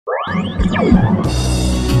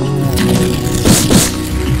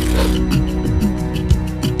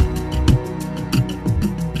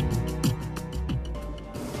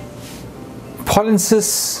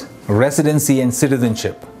Paulinsis Residency and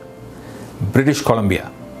Citizenship, British Columbia.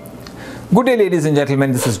 Good day, ladies and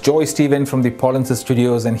gentlemen, this is Joy Stephen from the Paulinsis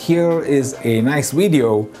Studios, and here is a nice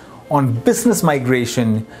video on business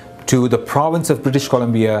migration to the province of British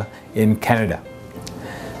Columbia in Canada.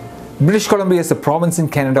 British Columbia is a province in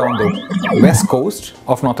Canada on the west coast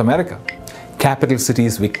of North America. Capital city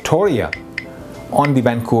is Victoria on the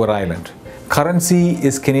Vancouver Island. Currency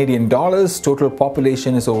is Canadian dollars. Total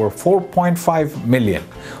population is over 4.5 million.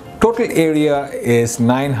 Total area is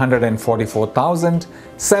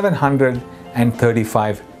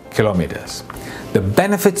 944,735 kilometers. The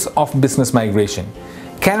benefits of business migration.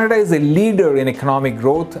 Canada is a leader in economic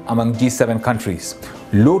growth among G7 countries.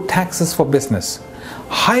 Low taxes for business,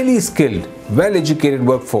 highly skilled, well-educated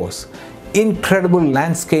workforce, incredible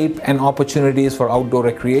landscape and opportunities for outdoor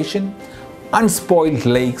recreation, unspoiled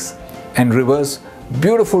lakes and rivers,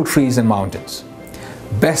 beautiful trees and mountains.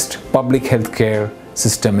 Best public health care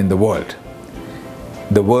system in the world.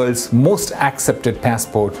 The world's most accepted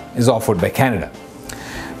passport is offered by Canada.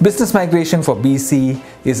 Business migration for BC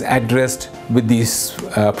is addressed with these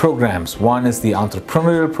programs. One is the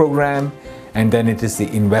entrepreneurial program, and then it is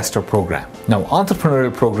the investor program. Now,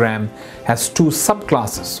 entrepreneurial program has two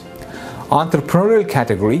subclasses: entrepreneurial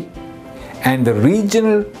category and the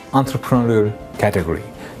regional entrepreneurial category.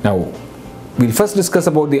 Now, we'll first discuss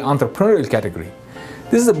about the entrepreneurial category.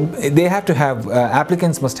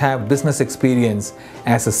 Applicants must have business experience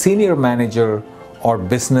as a senior manager or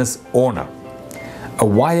business owner, a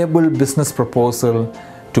viable business proposal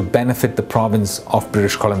to benefit the province of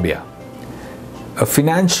British Columbia, a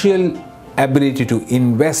financial ability to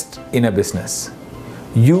invest in a business.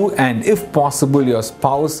 You and, if possible, your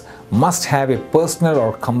spouse must have a personal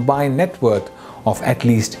or combined net worth of at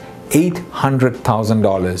least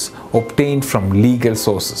 $800,000 obtained from legal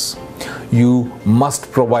sources. You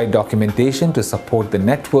must provide documentation to support the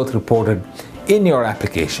net worth reported in your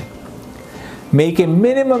application. Make a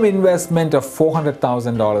minimum investment of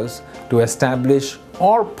 $400,000 to establish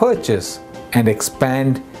or purchase and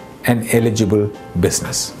expand an eligible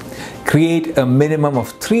business. Create a minimum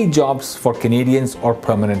of 3 jobs for Canadians or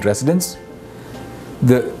permanent residents.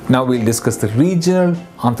 Now we'll discuss the regional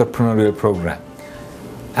entrepreneurial program.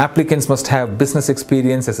 Applicants must have business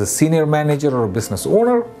experience as a senior manager or a business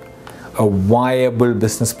owner, a viable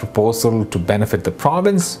business proposal to benefit the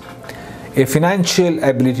province, a financial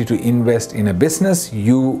ability to invest in a business.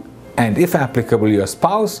 You and, if applicable, your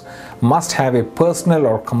spouse must have a personal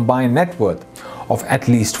or combined net worth of at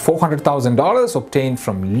least $400,000 obtained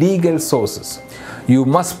from legal sources. You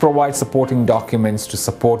must provide supporting documents to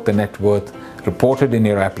support the net worth reported in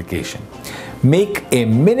your application. Make a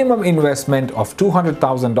minimum investment of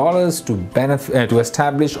 $200,000 to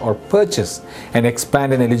establish or purchase and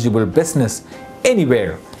expand an eligible business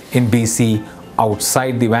anywhere in BC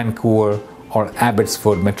outside the Vancouver or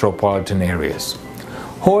Abbotsford metropolitan areas.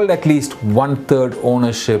 Hold at least 1/3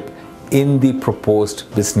 ownership in the proposed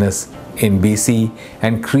business in BC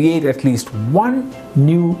and create at least 1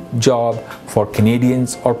 new job for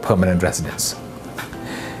Canadians or permanent residents.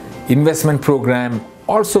 Investment program,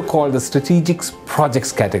 also called the strategic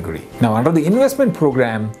projects category. Now, under the investment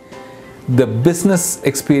program, the business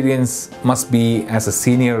experience must be as a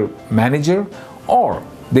senior manager or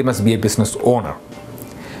they must be a business owner.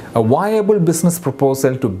 A viable business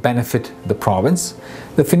proposal to benefit the province,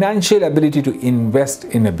 the financial ability to invest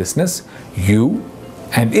in a business. You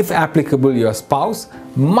and, if applicable, your spouse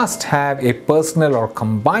must have a personal or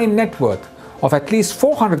combined net worth of at least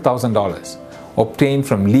 $400,000 obtained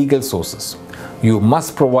from legal sources. You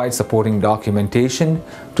must provide supporting documentation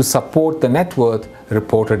to support the net worth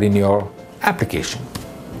reported in your application.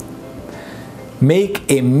 Make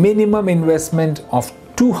a minimum investment of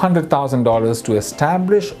 $200,000 to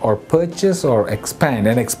establish or purchase or expand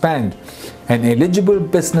an eligible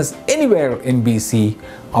business anywhere in BC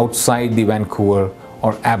outside the Vancouver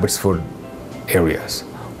or Abbotsford areas.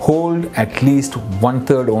 Hold at least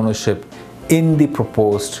 1/3 ownership in the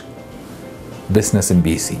proposed business in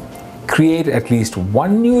BC. Create at least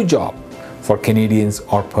 1 new job for Canadians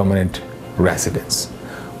or permanent residents.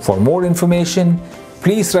 For more information,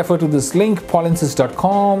 please refer to this link,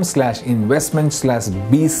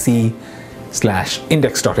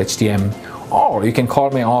 paulinsis.com/investment/bc/index.htm, or you can call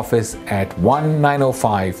my office at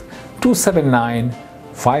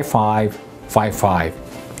 1-905-279-5555.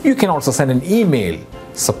 You can also send an email,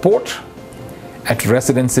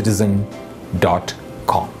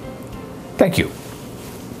 support@residentcitizen.com. Thank you.